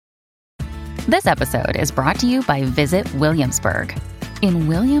This episode is brought to you by Visit Williamsburg. In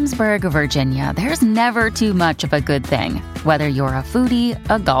Williamsburg, Virginia, there's never too much of a good thing. Whether you're a foodie,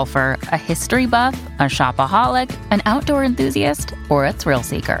 a golfer, a history buff, a shopaholic, an outdoor enthusiast, or a thrill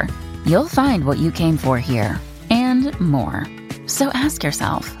seeker, you'll find what you came for here and more. So ask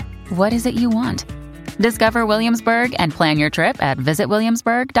yourself, what is it you want? Discover Williamsburg and plan your trip at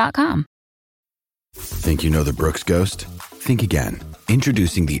visitwilliamsburg.com. Think you know the Brooks Ghost? Think again.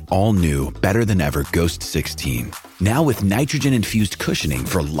 Introducing the all-new, better-than-ever Ghost 16. Now with nitrogen-infused cushioning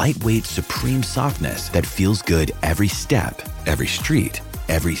for lightweight, supreme softness that feels good every step, every street,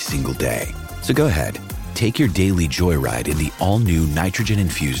 every single day. So go ahead, take your daily joyride in the all-new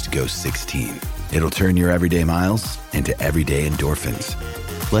nitrogen-infused Ghost 16. It'll turn your everyday miles into everyday endorphins.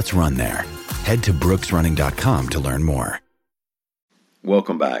 Let's run there. Head to brooksrunning.com to learn more.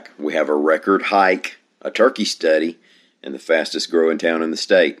 Welcome back. We have a record hike, a turkey study, and the fastest growing town in the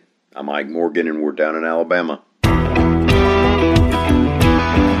state. I'm Mike Morgan, and we're down in Alabama.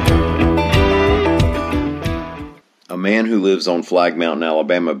 A man who lives on Flag Mountain,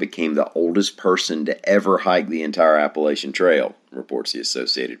 Alabama, became the oldest person to ever hike the entire Appalachian Trail, reports the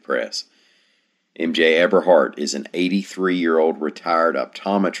Associated Press. M.J. Eberhart is an 83-year-old retired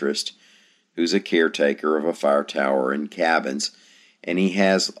optometrist who's a caretaker of a fire tower and cabins, and he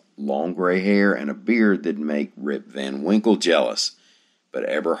has long gray hair and a beard that make Rip Van Winkle jealous. But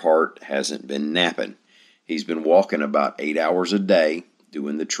Eberhart hasn't been napping. He's been walking about 8 hours a day,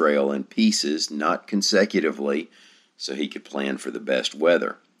 doing the trail in pieces, not consecutively, so he could plan for the best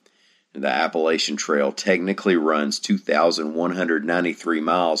weather. The Appalachian Trail technically runs 2,193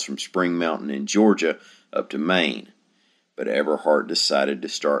 miles from Spring Mountain in Georgia up to Maine. But Eberhart decided to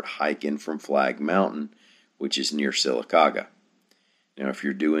start hiking from Flag Mountain, which is near Sylacauga. Now, if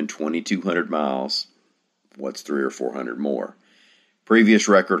you're doing 2,200 miles, what's 300 or 400 more? Previous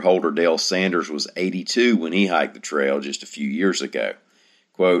record holder Dale Sanders was 82 when he hiked the trail just a few years ago.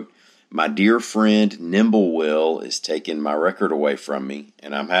 Quote, "My dear friend Nimblewill is taking my record away from me,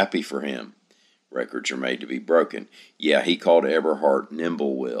 and I'm happy for him. Records are made to be broken." Yeah, he called Eberhart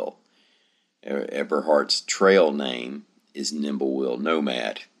Nimblewill. Eberhart's trail name is Nimblewill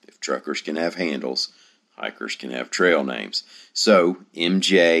Nomad. If truckers can have handles, hikers can have trail names. So,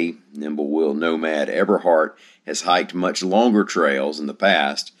 M.J. Nimblewill Nomad Eberhart has hiked much longer trails in the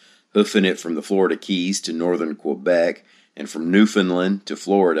past, hoofing it from the Florida Keys to northern Quebec and from Newfoundland to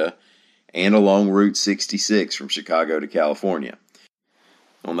Florida, and along Route 66 from Chicago to California.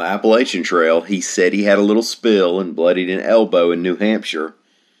 On the Appalachian Trail, he said he had a little spill and bloodied an elbow in New Hampshire.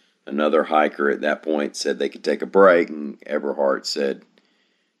 Another hiker at that point said they could take a break, and Eberhart said,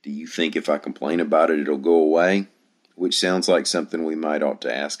 "Do you think if I complain about it, it'll go away?" Which sounds like something we might ought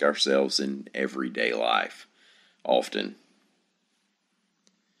to ask ourselves in everyday life, often.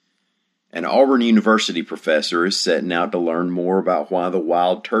 An Auburn University professor is setting out to learn more about why the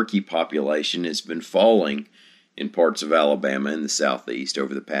wild turkey population has been falling in parts of Alabama and the Southeast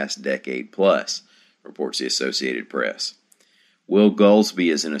over the past decade plus, reports the Associated Press. Will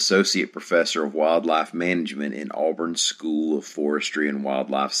Goldsby is an associate professor of wildlife management in Auburn's School of Forestry and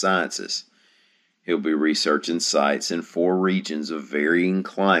Wildlife Sciences. He'll be researching sites in 4 regions of varying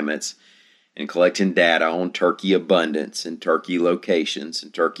climates and collecting data on turkey abundance and turkey locations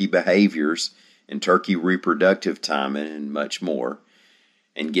and turkey behaviors and turkey reproductive timing and much more,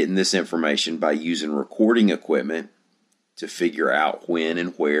 and getting this information by using recording equipment to figure out when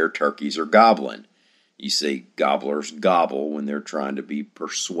and where turkeys are gobbling. You see, gobblers gobble when they're trying to be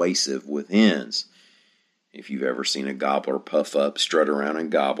persuasive with hens. If you've ever seen a gobbler puff up, strut around, and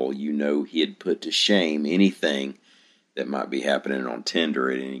gobble, you know he'd put to shame anything that might be happening on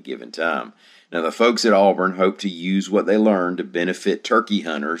Tinder at any given time. Now, the folks at Auburn hope to use what they learned to benefit turkey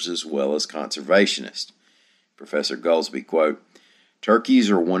hunters as well as conservationists. Professor Goldsby, quote, "Turkeys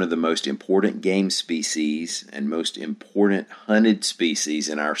are one of the most important game species and most important hunted species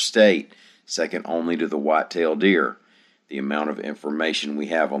in our state, second only to the white-tailed deer. The amount of information we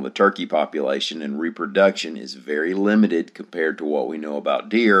have on the turkey population and reproduction is very limited compared to what we know about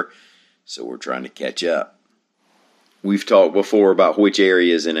deer, so we're trying to catch up." We've talked before about which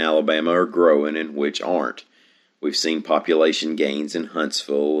areas in Alabama are growing and which aren't. We've seen population gains in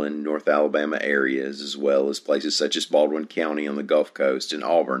Huntsville and North Alabama areas, as well as places such as Baldwin County on the Gulf Coast and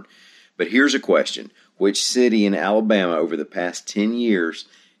Auburn. But here's a question. Which city in Alabama over the past 10 years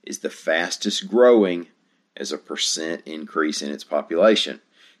is the fastest growing as a percent increase in its population?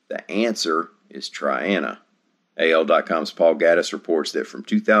 The answer is Triana. AL.com's Paul Gaddis reports that from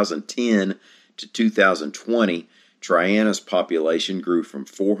 2010 to 2020, Triana's population grew from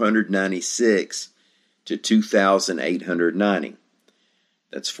 496 to 2,890.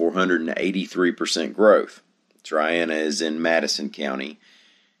 That's 483% growth. Triana is in Madison County,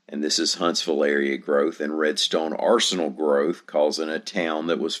 and this is Huntsville area growth and Redstone Arsenal growth, causing a town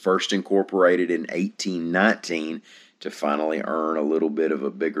that was first incorporated in 1819 to finally earn a little bit of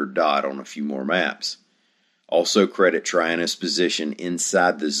a bigger dot on a few more maps. Also credit Triana's position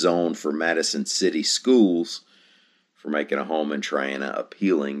inside the zone for Madison City schools for making a home in Triana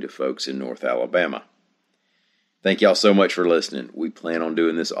appealing to folks in North Alabama. Thank y'all so much for listening. We plan on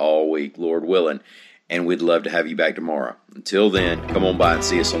doing this all week, Lord willing, and we'd love to have you back tomorrow. Until then, come on by and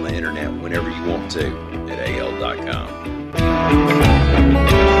see us on the internet whenever you want to at al.com.